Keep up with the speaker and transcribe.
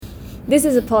This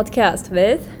is a podcast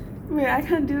with... Wait, I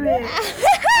can't do it.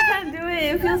 I can't do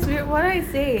it. It feels weird. What do I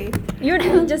say? Your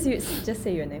name, just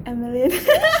say your name. Amilyn.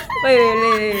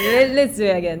 Wait, let's do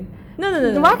it again.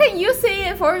 No. Why can't you say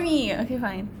it for me? Okay,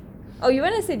 fine. Oh, you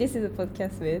want to say this is a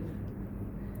podcast with?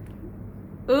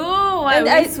 Ooh, why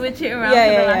we switch it around for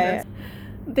the last episode.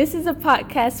 This is a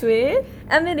podcast with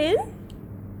Amilyn.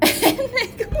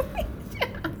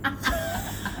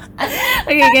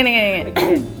 Okay, again.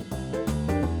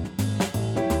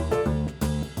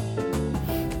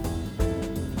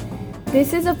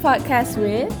 This is a podcast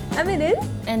with Amilyn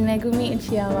and Megumi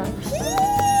Uchiyama.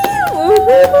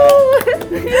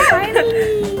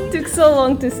 Finally! Took so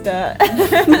long to start.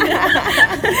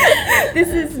 This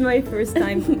is my first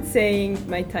time saying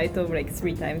my title like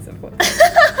 3 times before.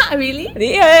 Really?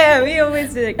 Yeah, we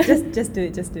always do like, just do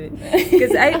it.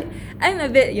 Because I'm a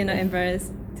bit,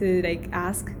 embarrassed to like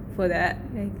ask for that.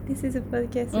 Like, this is a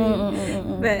podcast.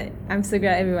 But I'm so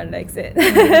glad everyone likes it.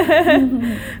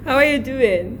 How are you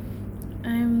doing?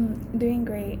 I'm doing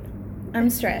great. I'm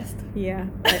stressed. Yeah.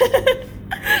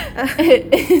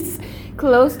 It's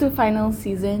close to final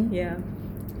season. Yeah.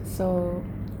 So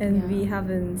we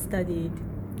haven't studied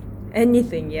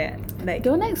anything yet. Like,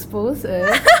 don't expose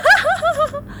us.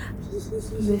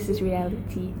 This is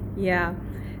reality. Yeah.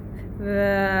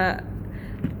 Yeah,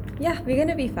 we're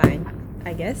gonna be fine,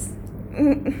 I guess.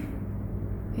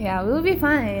 Yeah, we'll be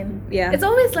fine. Yeah. It's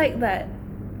always like that.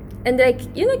 And like,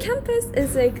 campus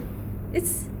is like,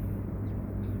 it's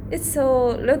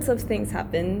so, lots of things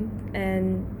happen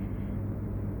and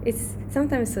it's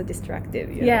sometimes so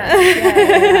distractive. Yeah,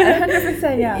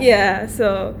 100%, yeah. Yeah,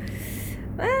 so,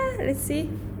 let's see.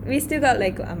 We still got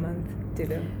like a month to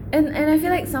go. And I feel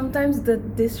like sometimes the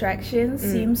distraction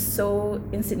seems so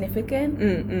insignificant,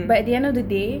 but at the end of the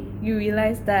day, you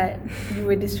realize that you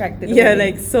were distracted. Yeah,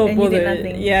 like so and bothered. You did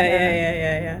nothing.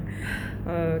 Yeah.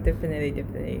 Oh,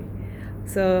 definitely.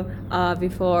 So,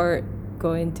 before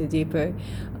going too deeper,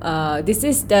 this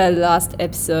is the last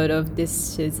episode of this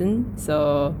season.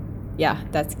 So, yeah,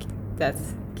 that's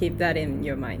keep that in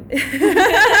your mind.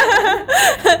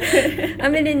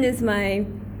 Amilyn is my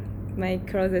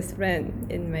closest friend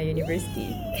in my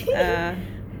university.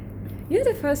 You're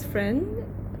the first friend?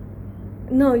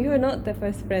 No, you're not the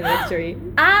first friend actually.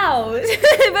 Ouch!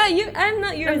 But I'm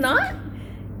not yours. I'm not?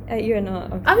 You're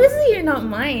not. Okay. Obviously, you're not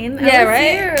mine. Yeah, I was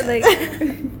right? here, like,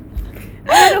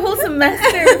 I had a whole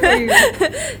semester for you.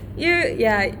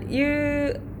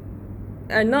 You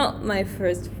are not my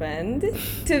first friend.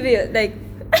 To be like,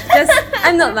 just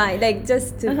I'm not mine. Like,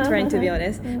 just trying to be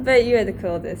honest. But you are the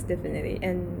closest, definitely.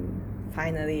 And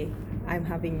finally, I'm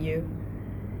having you.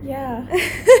 Yeah.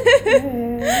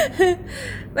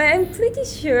 But I'm pretty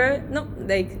sure, not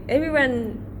like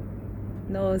everyone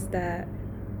knows that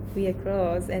we are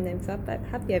close, and I'm so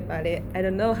happy about it. I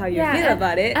don't know how you feel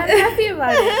about it. I'm happy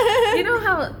about it. You know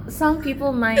how some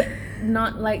people might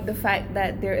not like the fact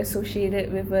that they're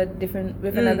associated with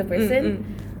another person,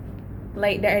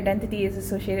 like their identity is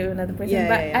associated with another person.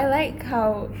 I like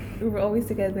how we're always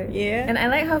together. Yeah, and I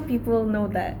like how people know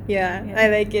that. Yeah. I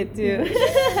like it too.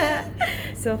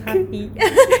 So happy.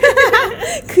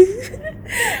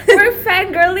 We're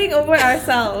fangirling over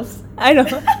ourselves. I know.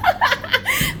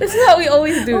 This is how we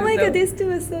always do. Oh my god, these two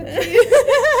are so cute.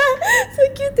 So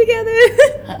cute together.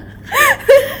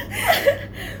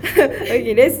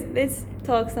 Okay, let's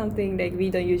talk something like we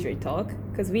don't usually talk,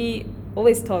 because we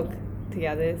always talk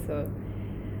together. So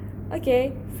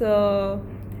okay, so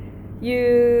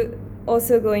you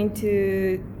also going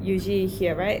to UG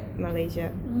here, right?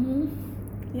 Malaysia.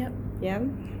 Yep. Yeah.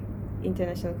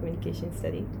 International Communication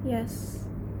Study. Yes.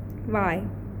 Why?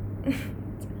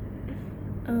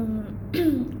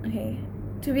 Okay.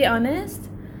 To be honest,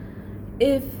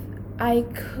 if I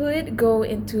could go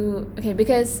into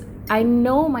because I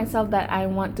know myself that I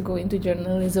want to go into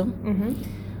journalism.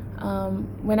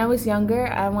 When I was younger,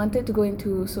 I wanted to go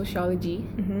into sociology,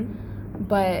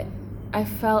 but I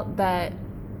felt that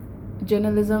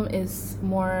journalism is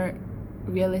more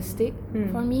realistic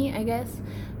for me, I guess.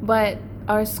 But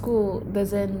our school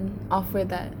doesn't offer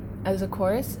that as a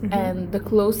course, and the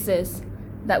closest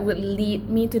that would lead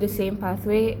me to the same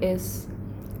pathway is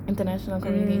international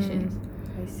communications.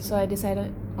 So I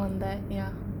decided on that. Yeah.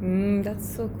 That's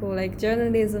so cool. Like,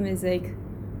 journalism is like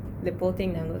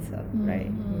reporting and all stuff,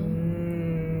 right?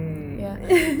 Yeah.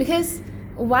 Because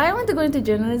why I want to go into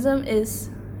journalism is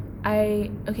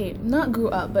not grew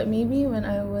up, but maybe when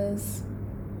I was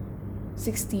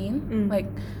 16, like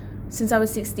since I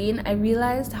was 16, I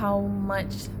realized how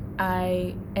much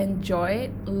I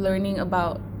enjoyed learning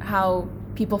about how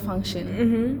people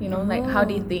function, like how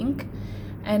they think.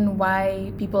 and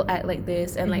why people act like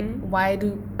this, and like why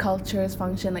do cultures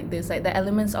function like this, like the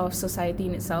elements of society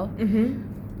in itself.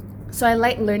 So I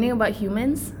like learning about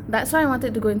humans. That's why I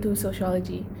wanted to go into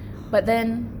sociology. But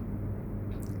then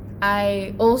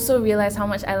I also realized how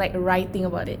much I like writing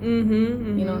about it.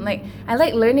 You know, like I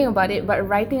like learning about it, but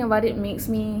writing about it makes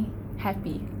me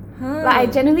happy. Like I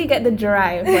genuinely get the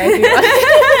drive for everyone.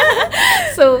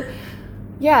 So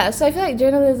so I feel like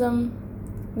journalism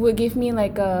would give me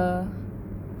like a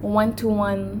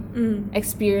one-to-one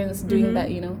experience doing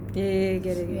that, you know. Yeah,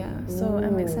 get it. Yeah, so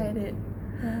I'm excited.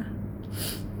 Yeah.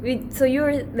 Wait, so you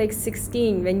were like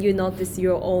 16 when you noticed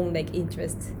your own like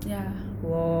interests. Yeah.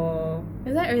 Whoa.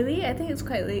 Is that early? I think it's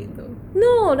quite late though.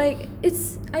 No, like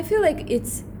I feel like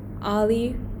it's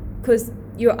early because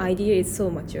your idea is so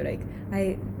mature. Like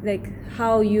I like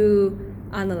how you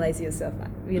analyze yourself.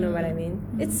 You know what I mean?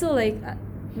 It's so like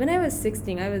when I was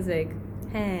 16, I was like,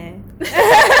 I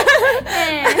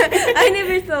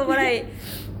never thought what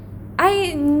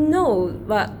I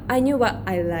knew what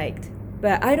I liked,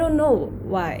 but I don't know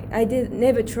why. I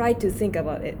never tried to think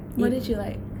about it. What did you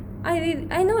like?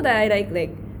 I know that I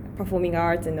like performing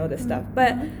arts and all the stuff,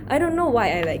 but I don't know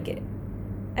why I like it,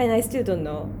 and I still don't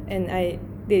know, and I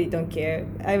really don't care.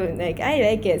 I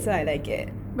like it, so I like it.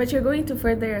 But you're going to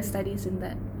further your studies in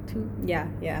that too. Yeah.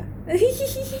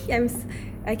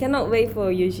 I cannot wait for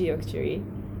UG actually.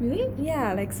 Really?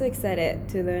 Yeah, like so excited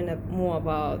to learn more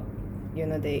about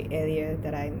the area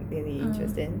that I'm really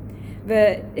interested in.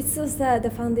 But it's so sad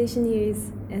the foundation year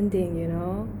is ending, you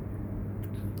know.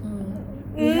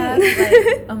 We have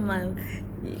like a month.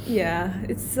 Yeah,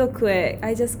 it's so quick.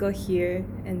 I just got here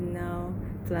and now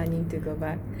planning to go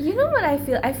back. You know what I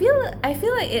feel? I feel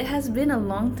like it has been a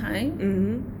long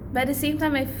time. But at the same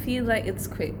time, I feel like it's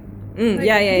quick. Like,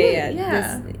 yeah. Yeah.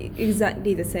 That's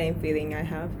exactly the same feeling I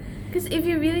have. Because if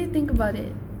you really think about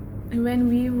it, when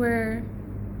we were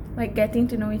like getting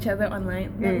to know each other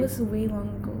online, that was way long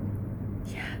ago.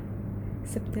 Yeah,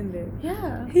 September.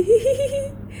 Yeah.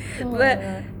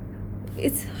 But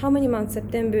it's how many months?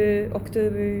 September,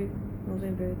 October,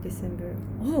 November, December.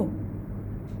 Oh,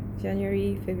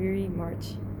 January, February,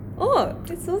 March. Oh,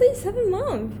 it's only 7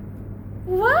 months.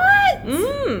 What?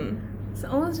 It's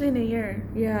almost been a year.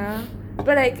 Yeah,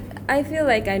 but like I feel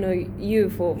like I know you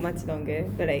for much longer.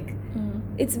 But like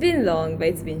it's been long, but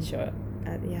it's been short.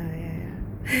 Yeah.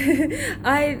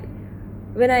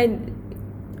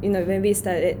 When we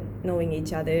started knowing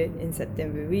each other in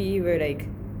September, we were like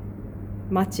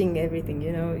matching everything.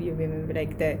 You know, you remember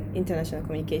like the international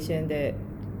communication, the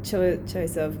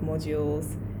choice of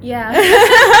modules. Yeah.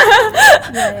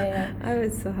 Yeah. I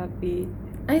was so happy.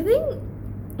 I think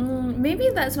maybe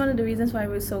that's one of the reasons why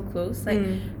we're so close. Like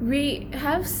we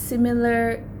have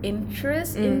similar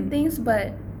interests in things,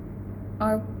 but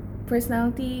our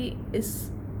personality is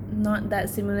not that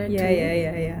similar too.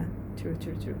 Yeah. True.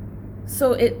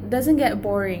 So it doesn't get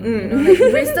boring. You know, like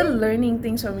we're still learning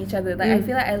things from each other. Like I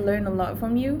feel like I learn a lot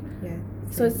from you. Yeah.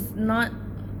 So it's not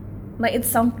like it's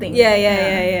something.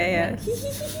 Yeah.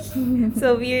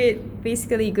 So we're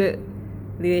basically good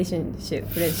friendship.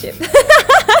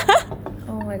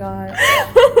 Oh my god.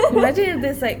 Imagine if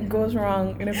this like goes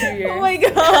wrong in a few years. Oh my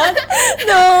god.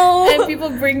 No. And people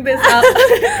bring this up.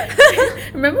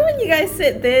 Remember when you guys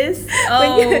said this?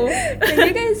 Oh. When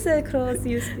you guys said close,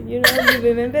 you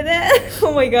remember that?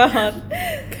 Oh my god.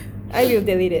 I will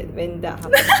delete it when that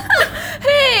happens.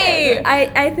 Hey!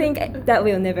 I think that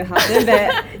will never happen,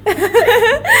 but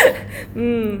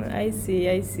I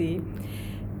see.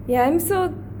 Yeah, I'm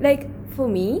so like for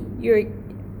me,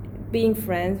 being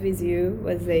friends with you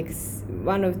was like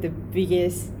one of the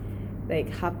biggest like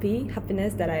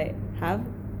happiness that I have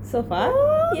so far.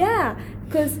 Aww. Yeah,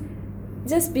 because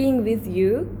just being with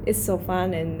you is so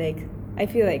fun and like I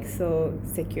feel like so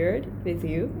secured with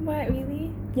you. What,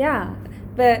 really? Yeah,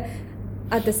 but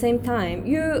at the same time,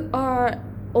 you are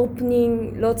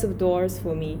opening lots of doors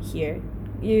for me here.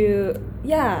 What?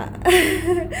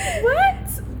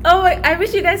 Oh, I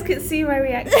wish you guys could see my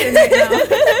reaction right now.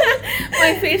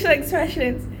 My facial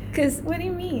expressions. Cause what do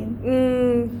you mean?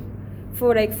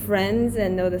 For like friends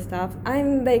and all the stuff,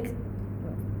 I'm like,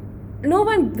 no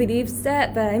one believes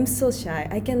that, but I'm so shy.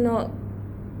 I cannot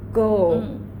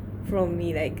go from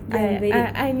me. Like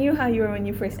I knew how you were when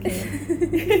you first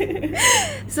came.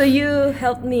 So you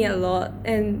helped me a lot,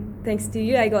 and thanks to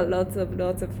you, I got lots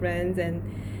of friends, and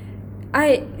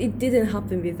it didn't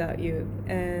happen without you.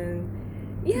 And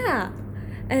yeah,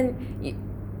 and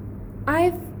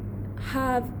I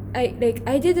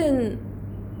didn't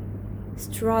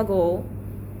struggle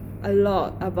a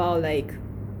lot about like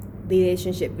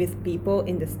relationship with people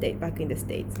back in the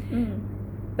States.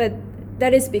 But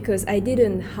that is because I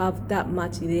didn't have that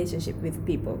much relationship with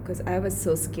people because I was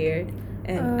so scared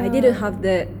and I didn't have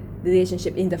the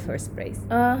relationship in the first place.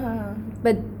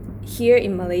 But here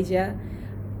in Malaysia,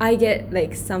 I get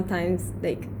like sometimes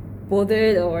like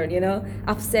bothered or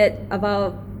upset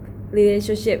about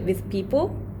relationship with people.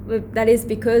 But that is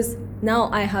because now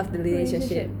I have the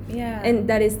relationship. Yeah. And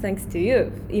that is thanks to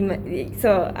you.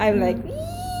 So I'm like,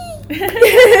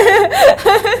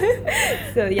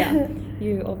 so yeah,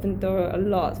 you opened door a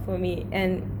lot for me,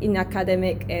 and in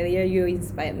academic area you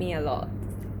inspired me a lot.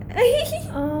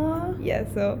 Yeah,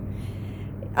 so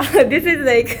this is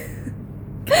like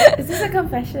is this a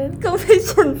confession?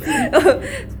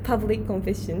 Public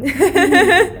confession.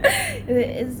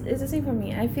 It's the same for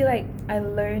me. I feel like I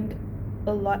learned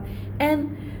a lot,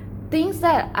 and things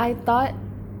that I thought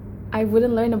I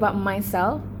wouldn't learn about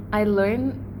myself, I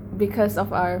learned because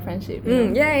of our friendship.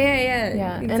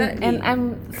 Yeah, exactly. And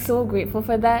I'm so grateful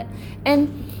for that.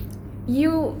 And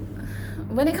you,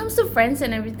 when it comes to friends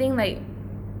and everything, like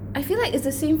I feel like it's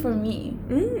the same for me.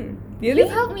 Really? You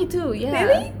helped me too. Yeah.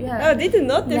 Really? Yeah. Oh, didn't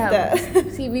notice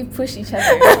that. See, we push each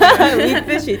other. We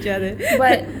push each other.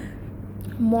 But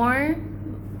more,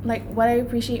 like what I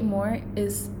appreciate more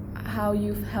is how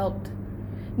you've helped.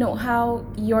 No, how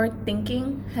your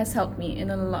thinking has helped me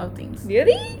in a lot of things.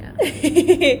 Really?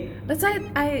 Yeah. That's why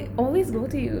I always go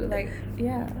to you. Like,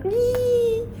 yeah.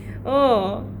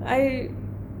 Oh, I'm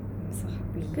so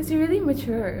happy. Because you're really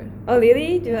mature. Oh,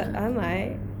 really? Am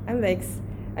I?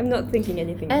 I'm not thinking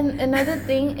anything. And another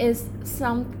thing is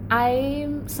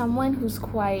I'm someone who's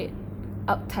quite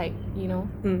uptight,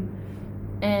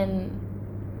 and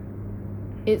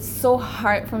it's so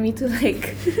hard for me to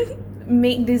like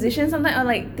make decisions sometimes, or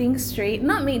like think straight.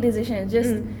 Not make decisions,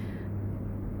 just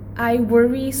I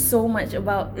worry so much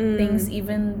about things,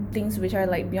 even things which are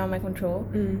like beyond my control.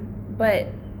 But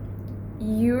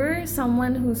you're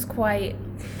someone who's quite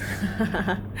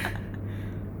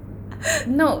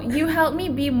no, you help me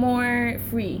be more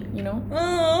free,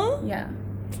 Oh. Yeah.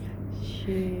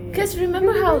 Because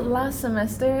remember how last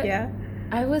semester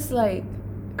I was like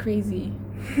crazy.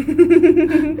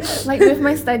 Like with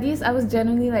my studies, I was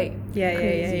genuinely like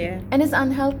crazy. And it's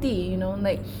unhealthy,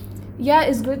 like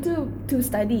it's good to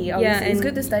study, obviously. It's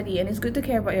good to study and it's good to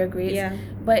care about your grades.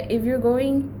 But if you're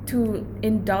going to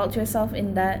indulge yourself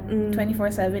in that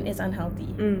 24/7, it's unhealthy.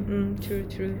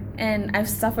 True. And I've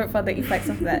suffered for the effects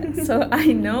of that. So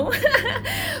I know.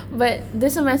 But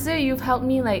this semester you've helped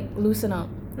me like loosen up.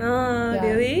 Oh,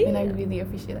 really? And I really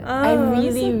appreciate that. Oh, I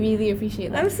really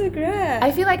appreciate that. I'm so glad.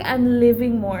 I feel like I'm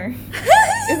living more.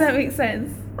 If that makes sense.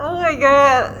 Oh my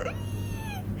god.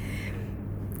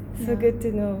 So good to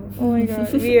know. Oh my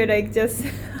god. We are like just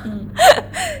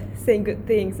saying good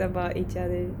things about each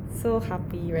other. So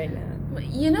happy right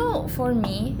now. For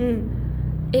me,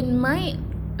 it might,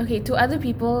 to other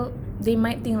people, they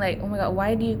might think like, oh my god,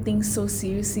 why do you think so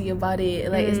seriously about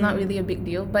it? Like, it's not really a big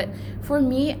deal. But for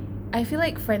me, I feel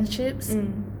like friendships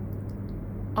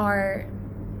are...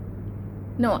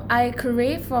 No, I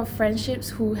crave for friendships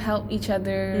who help each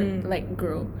other like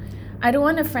grow. I don't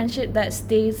want a friendship that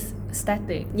stays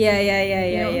static. Yeah,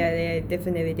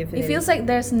 definitely. It feels like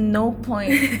there's no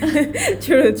point.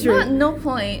 True. Not no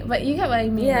point, but you get what I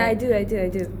mean. Yeah, like, I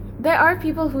do. There are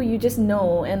people who you just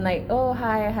know and like, oh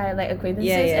hi, like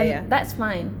acquaintances, and that's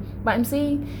fine. But I'm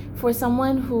saying for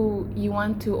someone who you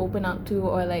want to open up to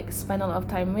or like spend a lot of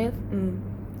time with,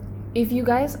 if you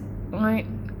guys aren't,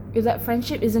 if that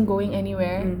friendship isn't going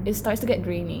anywhere, it starts to get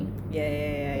draining.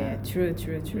 Yeah. True.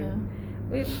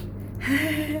 Yeah.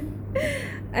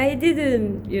 I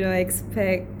didn't,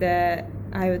 expect that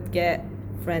I would get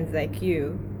friends like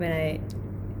you when I,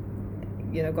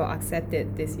 got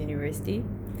accepted this university.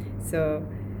 So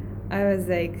I was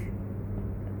like...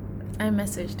 I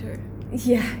messaged her.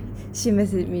 Yeah, she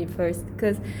messaged me first.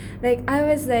 Because, like, I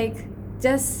was like,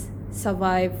 just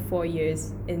survived 4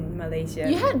 years in Malaysia.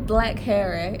 You had black hair,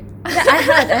 right? I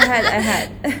had.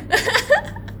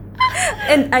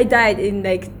 And I died in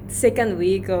like second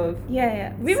week of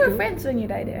We were friends when you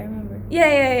died, I remember.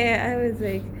 Yeah. I was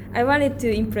like, I wanted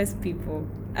to impress people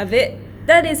a bit.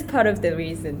 That is part of the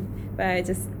reason. But I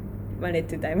just wanted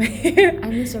to dye my hair. I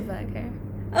miss your black hair.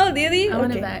 Oh, really? I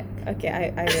want it back. Okay,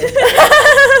 I will.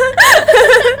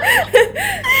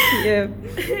 Yeah.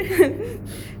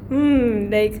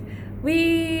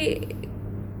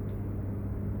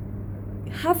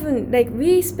 Like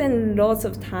we spend lots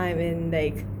of time in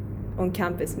like on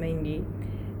campus mainly,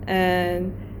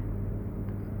 and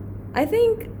I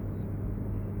think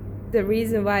the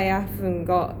reason why I haven't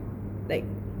got like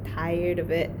tired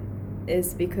of it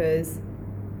is because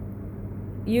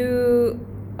you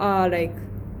are like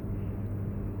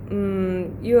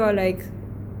you are like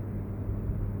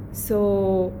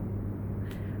so.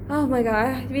 Oh my god!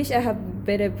 I wish I have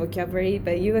better vocabulary,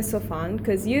 but you are so fun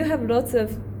because you have lots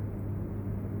of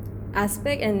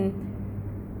aspect and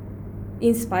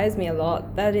inspires me a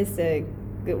lot. That is a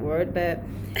good word, but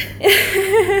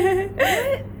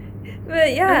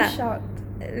but yeah. I'm shocked.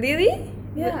 Really?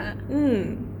 Yeah.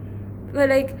 But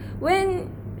like when,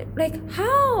 like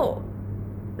how,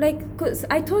 like cause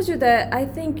I told you that I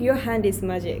think your hand is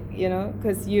magic, you know,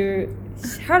 cause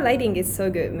her lighting is so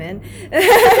good, man.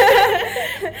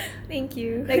 Thank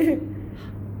you. Like,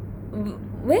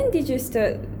 when did you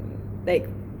start, like,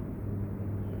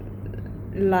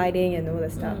 lighting and all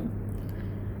that stuff?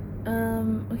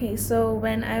 Okay, so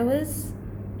when I was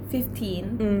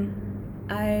 15,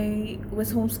 I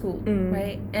was homeschooled,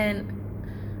 right? And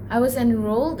I was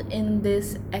enrolled in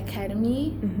this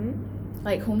academy,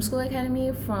 like homeschool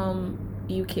academy from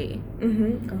UK.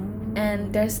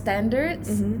 And their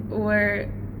standards were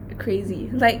crazy.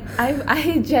 Like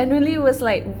I genuinely was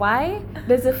like, why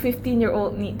does a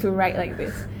 15-year-old need to write like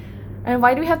this? And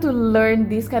why do we have to learn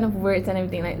these kind of words and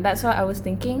everything? Like that's what I was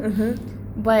thinking.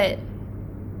 But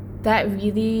that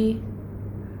really,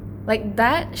 like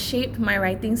that shaped my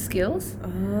writing skills.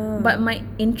 But my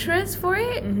interest for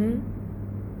it, I'm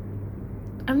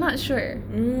not sure.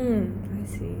 I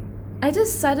see. I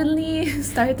just suddenly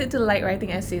started to like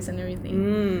writing essays and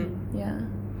everything. Yeah.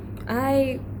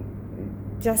 I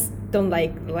just don't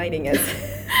like writing it.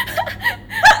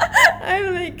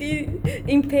 I'm like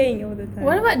in pain all the time.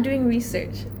 What about doing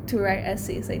research to write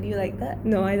essays? Like, do you like that?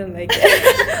 No, I don't like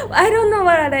it. I don't know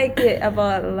what I like it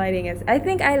about writing it. I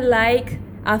think I like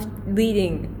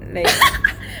reading, like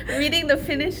reading the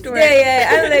finished work.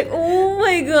 Yeah. I'm like, oh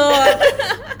my god.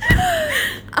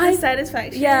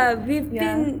 Satisfaction. Yeah, we've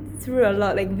been through a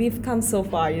lot. Like we've come so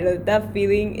far. You know, that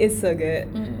feeling is so good.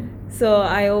 So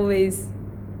I always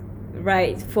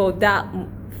write for that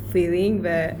feeling,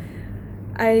 but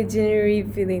I generally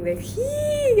feeling like,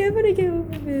 I want to get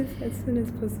over this as soon as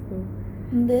possible.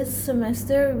 This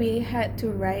semester we had to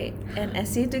write an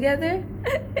essay together,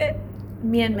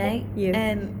 me and Meg,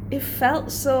 and it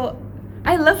felt so.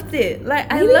 I loved it.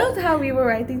 Like Really? I loved how we were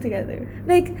writing together.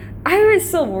 Like I was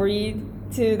so worried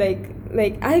to like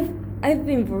I've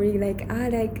been worried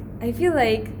I feel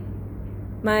like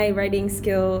my writing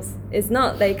skills is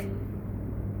not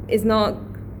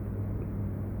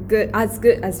good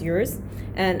as yours,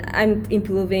 and I'm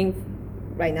improving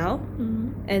right now,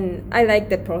 and I like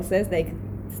the process, like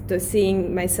to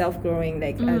seeing myself growing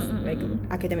like as like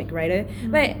academic writer.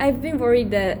 But I've been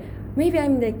worried that maybe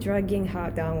I'm like dragging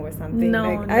her down or something.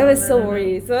 I was so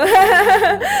worried. So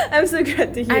I'm so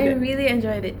glad to hear I that. really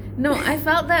enjoyed it. No, I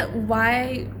felt that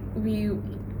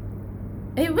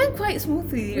it went quite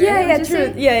smoothly, right? Yeah, Would you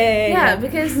true. say? Yeah.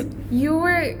 Because you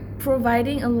were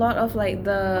providing a lot of like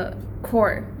the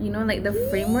core, you know, like the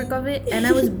framework of it, and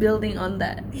I was building on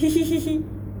that.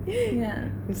 Yeah.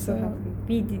 I'm so happy.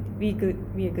 We a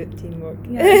good teamwork.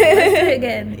 Yeah, let's do it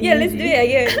again. Yeah, let's do it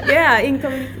again. Yeah, in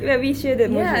community, we share the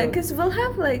module. Yeah, because we'll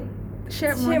have like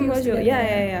shared modules together.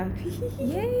 Yeah.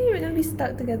 Yay, we're gonna be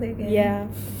stuck together again. Yeah.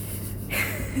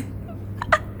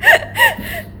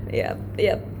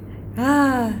 Yep.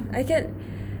 I can.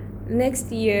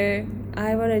 Next year,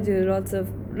 I wanna do lots of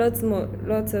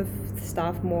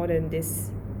stuff more than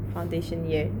this foundation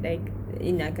year, like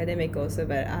in academic also,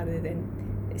 but other than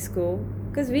school,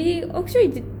 because we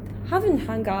actually haven't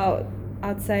hung out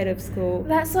outside of school.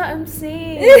 That's what I'm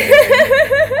saying.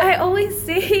 I always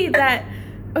say that.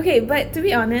 Okay, but to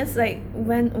be honest, like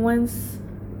once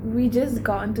we just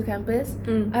got onto campus,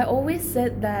 I always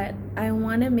said that I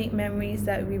want to make memories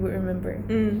that we would remember.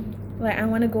 Like I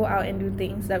want to go out and do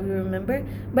things that we remember.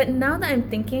 But now that I'm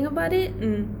thinking about it,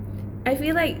 I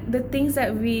feel like the things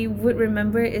that we would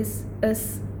remember is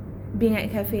us being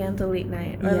at cafe until late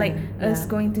night, or us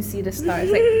going to see the stars.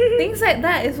 Like things like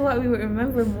that is what we would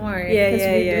remember more, because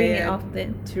we're doing it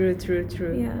often. True.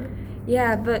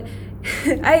 Yeah, but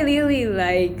I really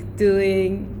like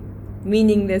doing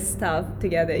meaningless stuff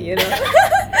together, you know.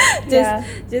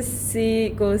 Just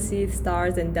go see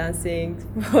stars and dancing.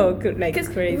 Like because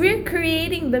crazy. We're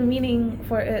creating the meaning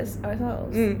for us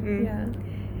ourselves.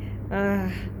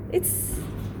 It's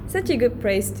such a good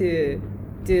place to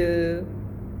do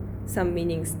some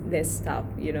meaningless stuff,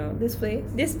 you know. This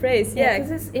place, yeah,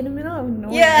 because it's in the middle of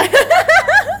nowhere. Yeah.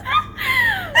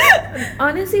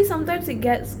 Honestly, sometimes it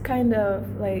gets kind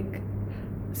of like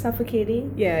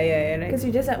suffocating. Yeah. Because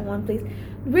you're just at one place.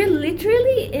 We're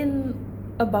literally in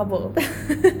a bubble.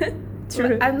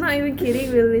 True. I'm not even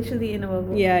kidding. We're literally in a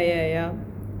bubble. Yeah.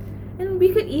 And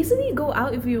we could easily go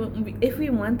out if we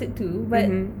wanted to, but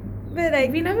But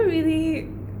like we never really.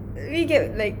 we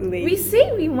get like late. We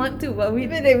say we want to, but we.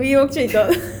 But like, we actually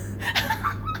don't.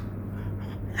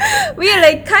 We are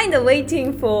like kind of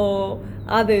waiting for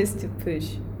others to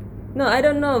push. No, I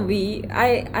don't know.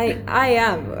 I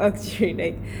am actually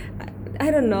like,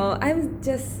 I don't know. I'm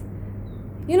just,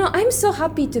 I'm so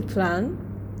happy to plan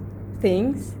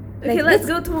things. Okay, Like, let's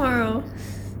go tomorrow.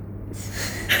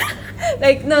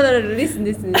 Like no, listen.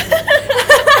 Listen.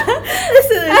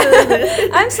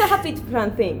 I'm so happy to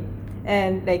plan things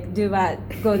and like do what,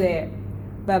 go there,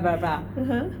 blah blah blah.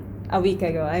 Uh-huh. A week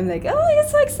ago, I'm like, oh, I'm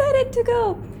so excited to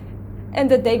go, and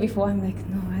the day before, I'm like,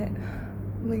 no,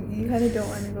 Like you kind of don't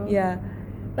want to go. yeah.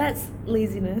 That's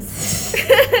laziness.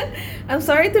 I'm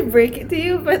sorry to break it to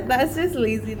you, but that's just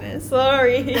laziness.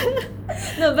 Sorry.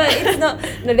 No, but it's not.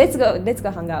 No, let's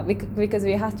go hang out because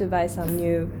we have to buy some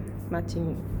new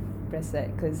matching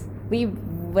bracelet because we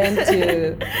went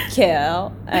to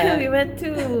KL. We went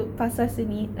to Pasar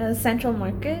Seni, Central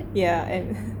Market. Yeah,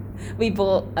 and we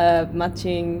bought a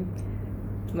matching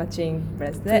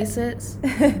bracelet. Bracelets.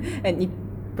 And it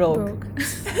broke.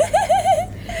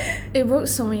 It broke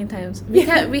so many times. We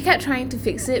kept trying to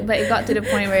fix it, but it got to the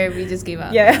point where we just gave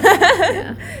up. Yeah.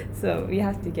 Yeah. So we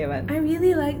have to get one. I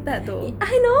really like that though.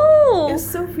 I know. It was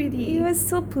so pretty. It was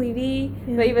so pretty,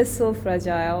 Yeah. but it was so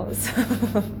fragile. So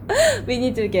we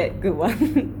need to get good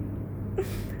one.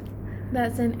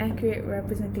 That's an accurate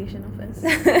representation of us.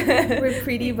 We're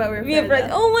pretty, but we're We are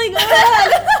fragile. oh my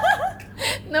god.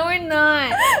 No, we're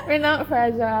not. We're not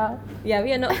fragile. Yeah,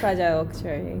 we are not fragile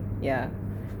actually. Yeah,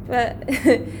 but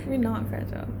We're not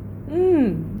fragile.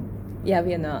 yeah,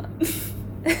 we are not.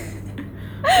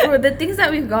 For the things that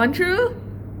we've gone through.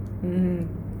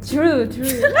 True.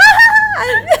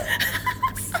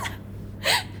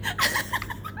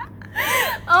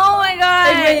 Oh my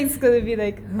god. Everyone's gonna be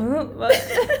like, huh? What?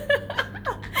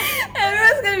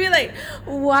 Everyone's gonna be like,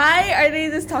 why are they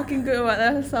just talking good about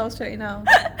themselves right now?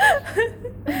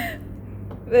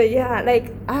 But yeah,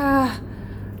 like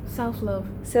Self-love,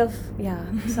 yeah.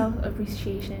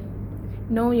 self-appreciation,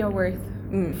 know your worth.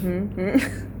 Mm-hmm.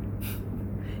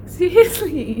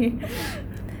 Seriously.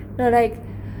 No, like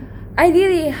I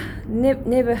really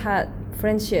never had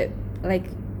friendship like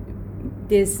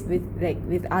this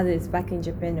with others back in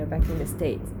Japan or back in the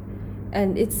States,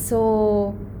 and it's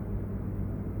so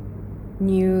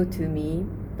new to me.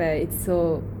 But it's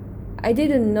so I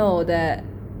didn't know that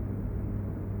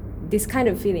this kind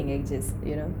of feeling exists.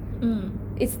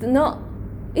 It's not.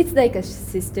 It's like a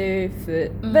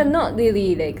sisterhood, but not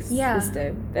really like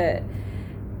sister. But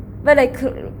like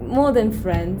more than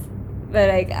friends. But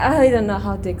like I don't know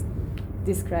how to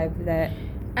describe that.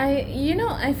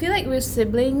 I feel like with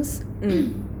siblings,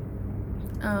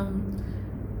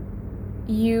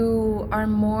 you're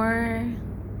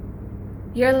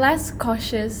less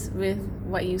cautious with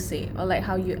what you say or like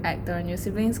how you act around your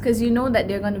siblings because you know that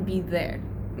they're gonna be there.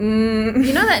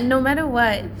 You know that no matter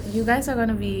what, you guys are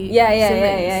gonna be siblings.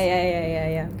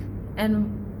 Yeah.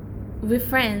 And with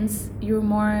friends, you're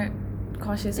more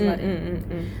cautious about it.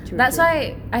 True, That's true.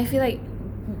 why I feel like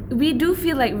we do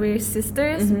feel like we're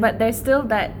sisters, but there's still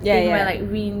that thing where like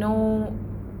we know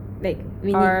like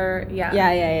we our need,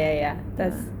 yeah.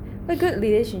 That's a good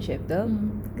relationship though.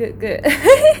 Good.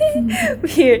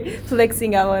 We're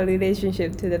flexing our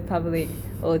relationship to the public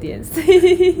audience.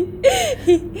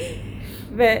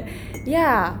 But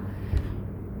yeah,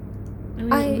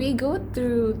 we go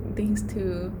through things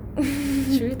too.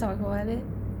 Should we talk about it?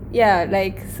 Yeah,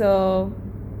 like so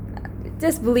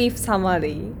just brief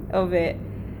summary of it.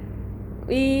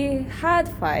 We had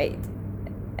fight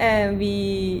and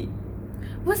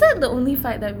Was that the only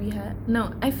fight that we had?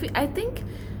 No, I think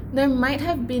there might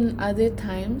have been other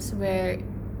times where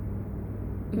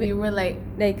we were like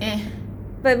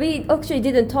but we actually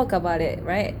didn't talk about it,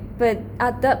 right? But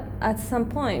at some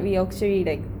point we actually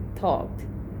like talked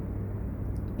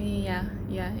yeah.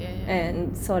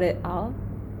 and sorted out,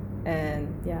 and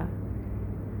yeah.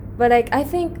 But like I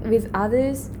think with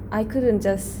others, I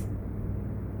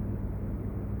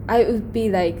would be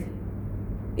like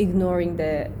ignoring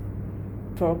the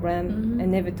program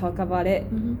and never talk about it,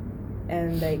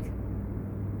 and like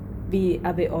be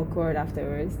a bit awkward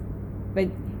afterwards. But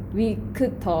we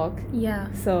could talk.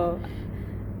 Yeah. So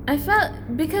I felt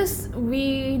because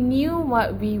we knew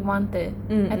what we wanted.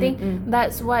 I think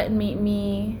that's what made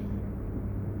me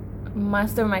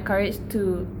muster my courage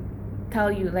to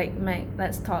tell you, like, Meg,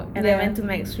 let's talk. And I went to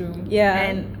Meg's room. Yeah.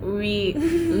 And we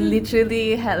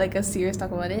literally had like a serious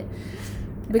talk about it.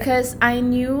 Because I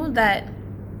knew that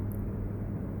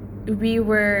we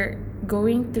were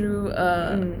going through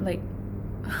like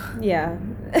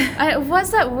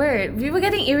What's that word? We were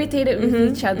getting irritated with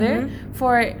each other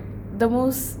for the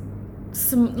most,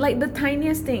 like the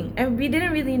tiniest thing, and we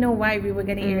didn't really know why we were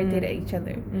getting irritated at each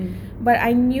other. But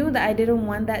I knew that I didn't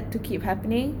want that to keep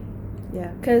happening.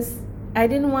 Yeah. Because I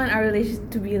didn't want our relationship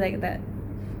to be like that.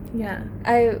 Yeah.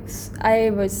 I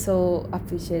was so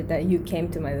appreciated that you came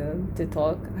to my room to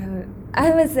talk.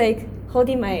 I was like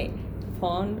holding my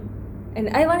phone, and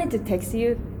I wanted to text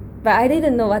you, but I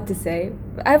didn't know what to say.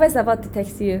 I was about to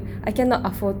text you, I cannot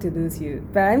afford to lose you.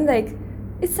 But I'm like,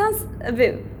 it sounds a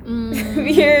bit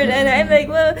weird, and I'm like,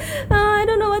 well, I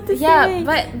don't know what to say. Yeah,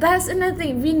 but that's another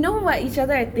thing. We know what each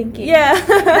other are thinking. Yeah.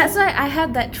 That's why I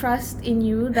had that trust in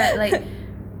you that, like,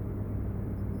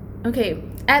 okay,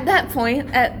 at that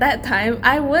point, at that time,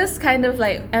 I was kind of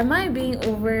like, am I being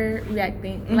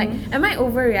overreacting? Like, am I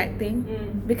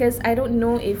overreacting? Because I don't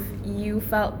know if you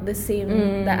felt the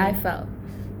same that I felt.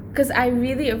 Because I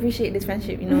really appreciate this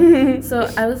friendship, you know. So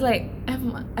I was like,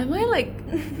 am I like,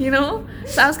 you know?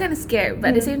 So I was kind of scared, but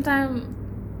at the same time,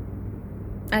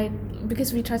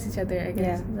 because we trust each other, I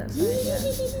guess. Yeah. That's why. Yeah.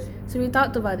 So we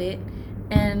talked about it,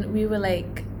 and we were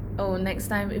like, oh, next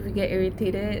time if we get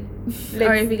irritated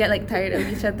or if we get like tired of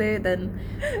each other, then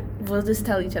we'll just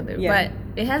tell each other. Yeah. But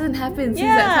it hasn't happened since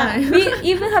that time. We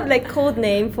even have like code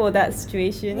name for that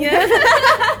situation. Yeah.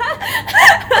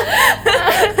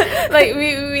 Like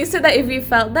we said that if we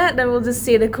felt that, then we'll just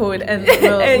say the code and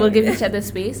we'll give each other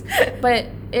space. But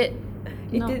it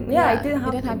didn't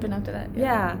happen after that.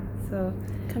 Yeah. So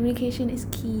communication is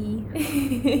key.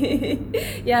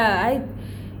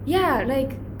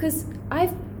 Cause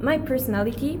my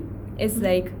personality is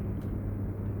like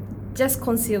just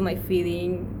conceal my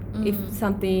feeling if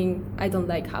something I don't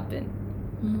like happen.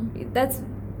 That's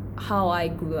how I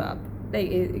grew up.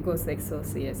 Like it goes like so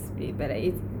seriously, but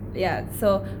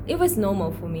so it was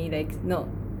normal for me, like not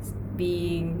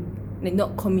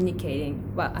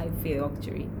communicating what I feel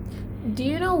actually. Do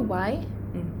you know why?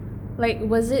 Like,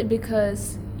 was it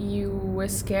because you were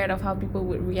scared of how people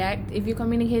would react if you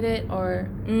communicated, or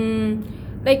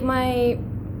like my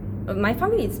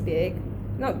family is big,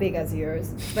 not big as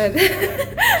yours, but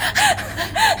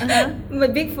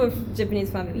but big for Japanese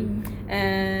family,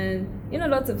 and you know,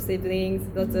 lots of siblings,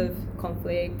 lots of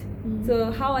conflict.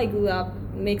 So how I grew up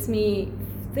makes me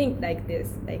think like this,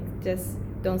 like just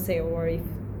don't say a word,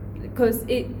 because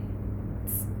it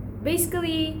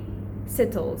basically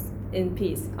settles in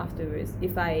peace afterwards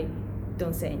if I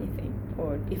don't say anything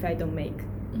or if I don't make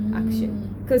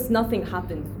action, because nothing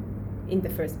happened in the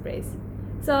first place.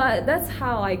 So that's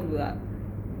how I grew up.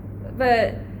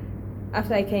 But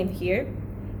after I came here,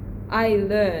 I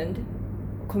learned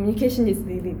communication is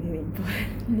really, really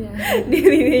important. Yeah.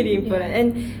 Really, really important.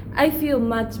 And I feel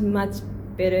much, much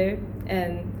better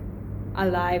and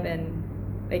alive and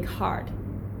like hard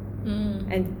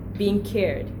and being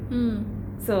cared.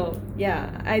 So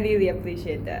yeah, I really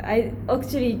appreciate that. I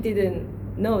actually didn't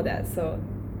know that. So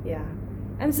yeah,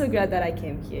 I'm so glad that I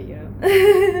came here, you know.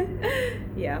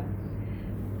 Yeah.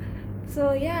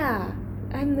 So yeah,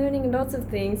 I'm learning lots of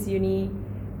things uni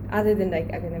other than like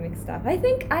academic stuff. I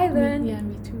think I learned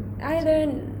me too. I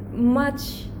learned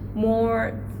much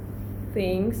more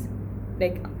things,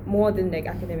 like more than like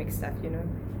academic stuff, you know.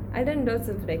 I learned lots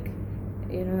of like,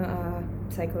 you know,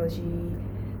 psychology,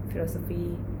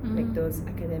 philosophy, like those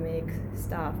academic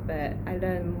stuff, but I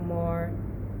learned more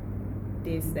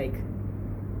this like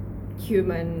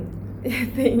human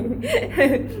thing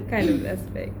kind of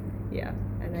aspect. Yeah.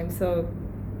 And I'm so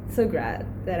glad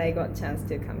that I got a chance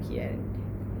to come here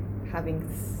and having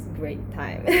this great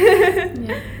time.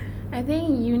 Yeah. I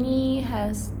think uni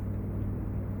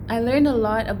I learned a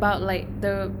lot about like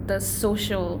the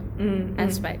social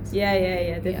aspects.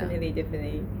 Yeah, definitely.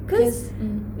 Because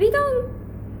we don't,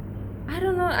 I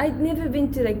don't know, I've never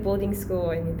been to like boarding school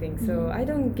or anything, so I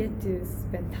don't get to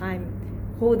spend time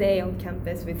whole day on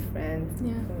campus with friends.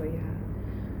 Yeah. So yeah.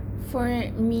 For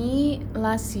me,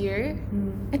 last year,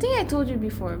 I think I told you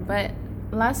before, but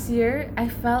last year I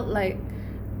felt like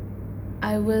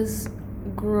I was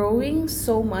growing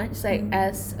so much, like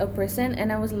as a person,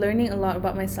 and I was learning a lot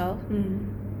about myself,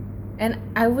 and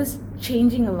I was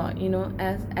changing a lot, you know,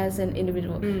 as an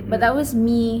individual. But that was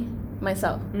me,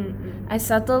 myself. I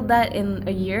settled that in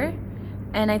a year,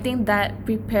 and I think that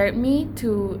prepared me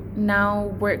to now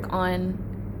work on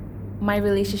my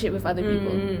relationship with other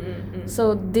people.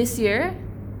 So this year,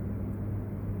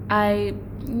 I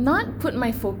not put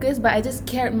my focus, but I just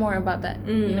cared more about that,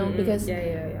 you know, because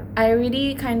I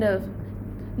really kind of,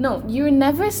 no, you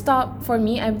never stop. For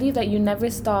me, I believe that you never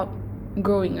stop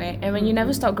growing, right? And when you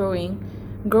never stop growing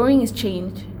is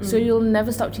change, so you'll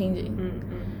never stop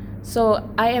changing. So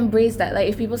I embrace that. Like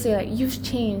if people say like you've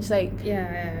changed, like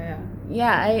Yeah.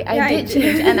 I did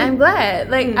change, and I'm glad.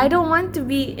 Like I don't want to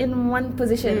be in one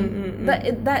position.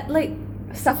 That like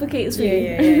suffocates me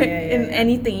in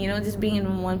anything, you know, just being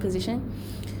in one position.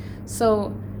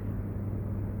 So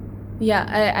yeah,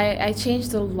 I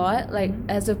changed a lot, like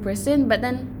as a person, but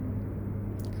then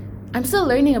I'm still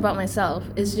learning about myself.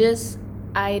 It's just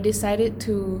I decided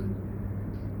to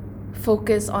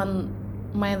focus on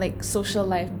my like social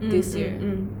life this year.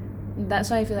 That's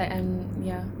why I feel like I'm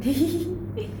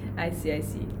I see.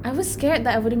 I was scared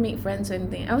that I wouldn't make friends or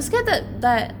anything. I was scared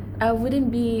that I wouldn't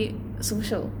be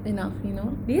social enough, you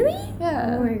know? Really?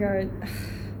 Yeah. Oh my god.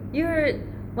 You're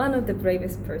one of the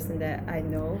bravest person that I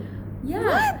know. Yeah.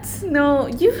 What? No,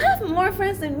 you have more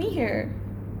friends than me here.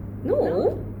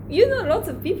 No. You know lots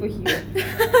of people here.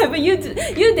 But you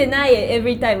deny it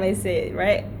every time I say it,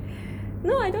 right?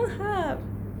 No, I don't have.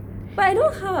 But I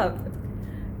don't have.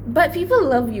 But people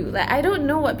love you. Like I don't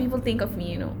know what people think of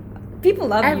me, you know. People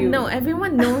love you. No,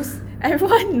 everyone knows.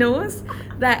 Everyone knows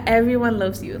that everyone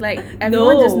loves you. Like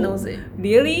everyone just knows it.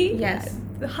 Really? Yes.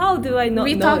 How do I not know?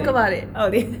 We talk about it. Oh,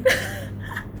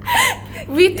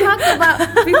 we talked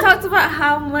about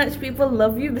how much people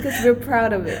love you because we're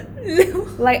proud of it.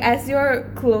 Like as your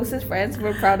closest friends,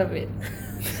 we're proud of it.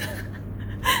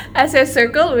 As your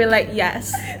circle, we're like,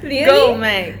 yes, really? Go,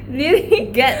 Meg.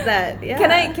 Really? Get that? Yeah.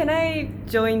 Can I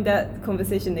join that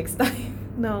conversation next time?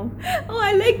 No. Oh,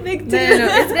 I like Meg too. No.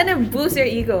 It's gonna boost your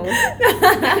ego.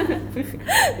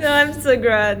 No, I'm so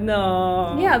glad.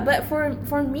 No. Yeah, but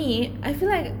for me, I feel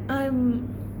like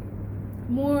I'm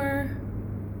more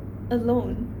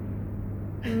alone.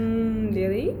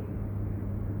 Really?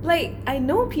 Like I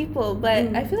know people,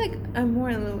 but I feel like I'm more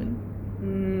alone.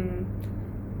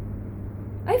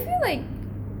 I feel like,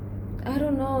 I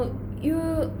don't know,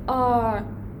 you are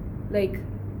like,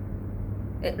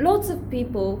 lots of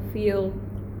people feel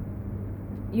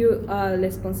you are a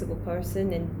responsible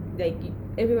person, and like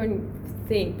everyone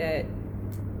think that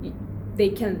they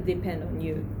can depend on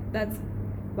you. That's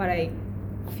what I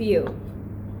feel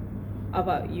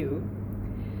about you.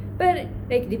 But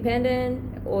like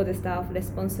dependent, all the stuff,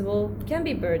 responsible can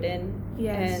be burden.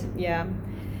 Yes.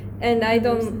 And I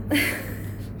don't.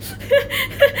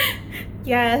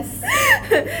 Yes.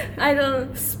 I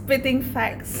don't spitting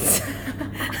facts.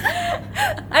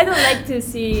 I don't like to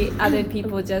see other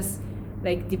people just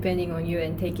like depending on you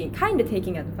and taking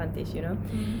advantage, you know.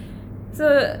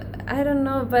 So I don't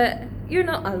know, but you're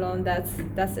not alone. That's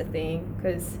the thing,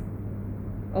 because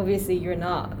obviously you're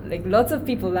not. Like lots of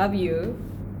people love you,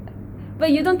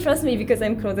 but you don't trust me because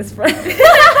I'm closest friend.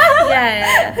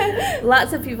 Yeah.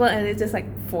 Lots of people, and it's just like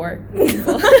 4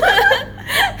 people.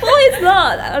 Oh, it's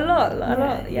not a lot.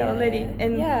 Yeah, already.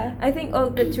 And I think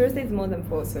the truth is more than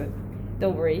 4. So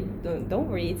don't worry. Don't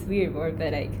worry. It's weird word,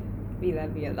 but like we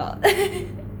love you a lot.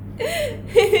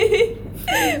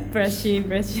 brushing.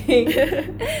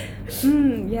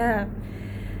 Yeah.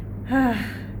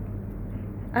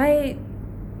 I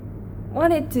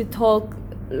wanted to talk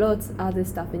lots other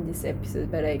stuff in this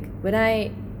episode, but like when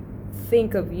I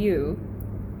think of you,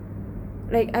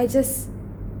 like I just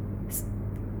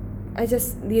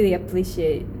really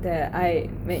appreciate that I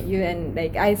met you, and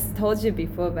like I told you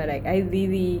before, but like I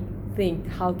really think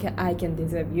how I can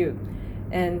deserve you,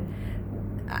 and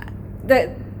that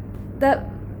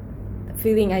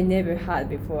feeling I never had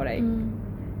before, like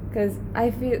because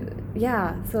I feel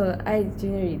so I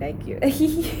genuinely like you.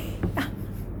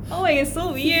 Oh my god, it's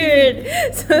so weird.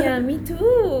 Yeah, me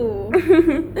too.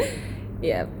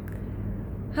 Yeah.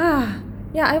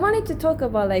 Yeah, I wanted to talk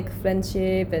about like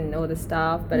friendship and all the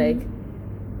stuff, but like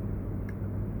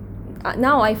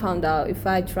now I found out if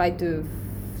I try to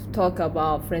talk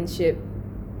about friendship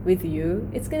with you,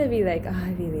 it's gonna be like,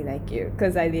 I really like you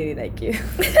because I really like you.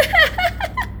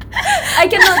 I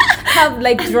cannot have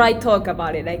like dry talk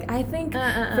about it. Like I think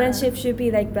friendship should be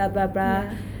like blah blah blah.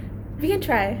 Yeah. We can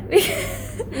try. We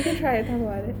can try and talk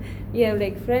about it. Yeah,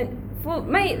 like for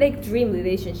my like dream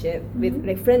relationship with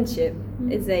like friendship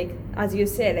is like, as you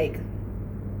said, like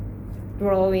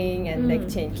growing and like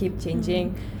keep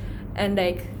changing, and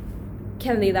like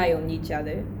can rely on each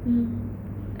other,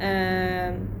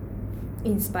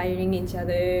 inspiring each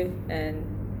other, and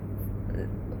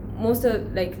most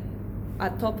of like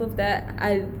at top of that,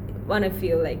 I want to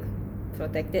feel like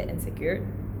protected and secure,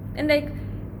 and like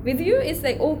with you it's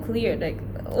like all clear, like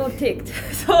all ticked.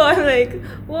 So I'm like,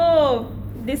 whoa,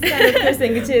 this kind of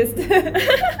person exists.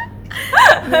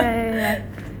 Yeah.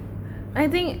 I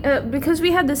think because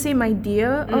we have the same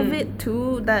idea of it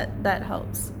too, that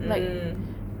helps. Like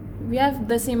we have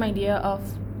the same idea of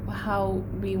how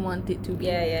we want it to be.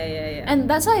 Yeah. And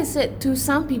that's why I said to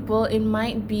some people it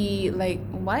might be like,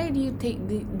 why do you take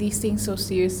these things so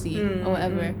seriously or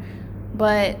whatever?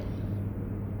 But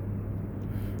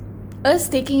us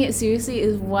taking it seriously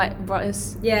is what brought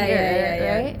us here,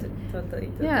 right?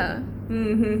 Totally. Yeah.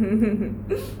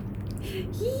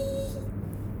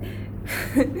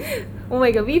 Oh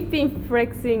my god, we've been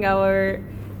flexing our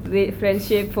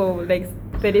friendship for like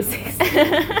 36.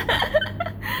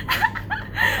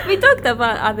 We talked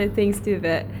about other things too,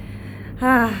 but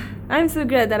I'm so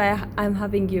glad that I'm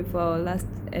having you for last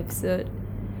episode.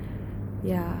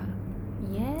 Yeah.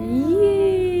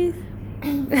 Yes.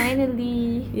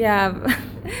 Finally. Yeah.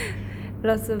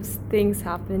 Lots of things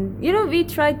happen. You know, we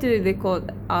tried to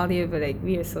record earlier, but like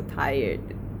we are so tired.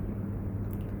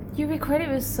 You recorded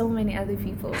with so many other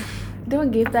people.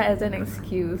 Don't give that as an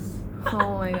excuse.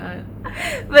 Oh my god.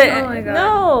 But Oh my god.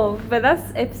 no, but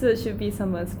that episode should be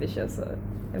someone special, so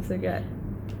I'm so glad.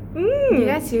 You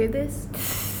guys hear this?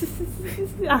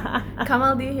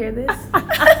 Kamal, do you hear this?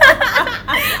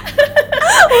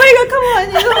 Oh my god, come on,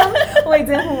 you. Wait,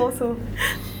 Zenhong also.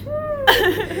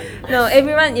 No,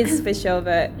 everyone is special,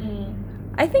 but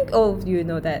I think all of you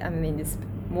know that Amilyn is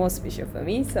more special for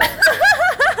me, so.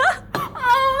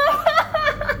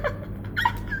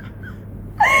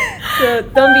 So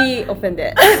don't be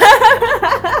offended.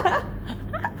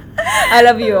 I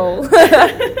love you all.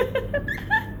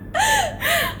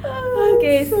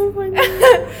 Okay, so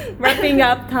wrapping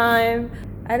up time.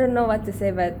 I don't know what to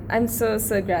say, but I'm so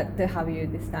glad to have you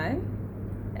this time,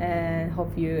 and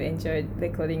hope you enjoyed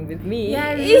recording with me. Yeah,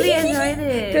 I really enjoyed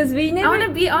it. Because we never. I want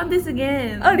to be on this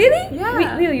again. Oh really?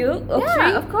 Yeah. Will you?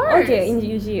 Yeah, of course. Okay,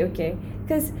 usually okay.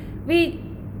 Because we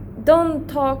don't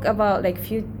talk about like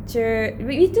future.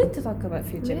 We do talk about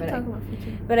future, We but talk about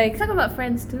future. but like Talk about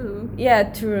friends too. yeah,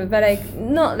 true. But like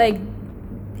not like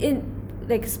in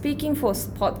like speaking for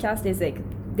podcast is like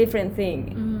different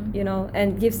thing, you know,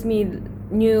 and gives me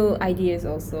new ideas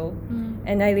also.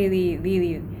 And I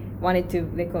really wanted to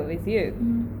record with you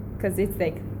because it's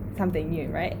like something new,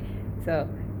 right? So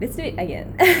let's do it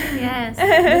again. Yes.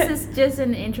 This is just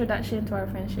an introduction to our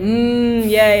friendship.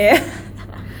 Yeah.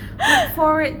 Look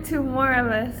forward to more of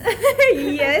us.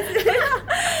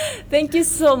 Yes. Thank you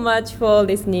so much for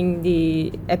listening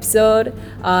the episode.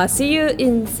 See you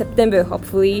in September,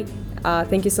 hopefully.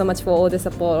 Thank you so much for all the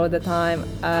support all the time.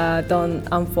 Don't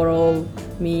unfollow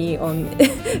me on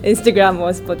Instagram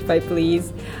or Spotify,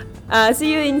 please.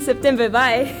 See you in September.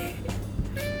 Bye.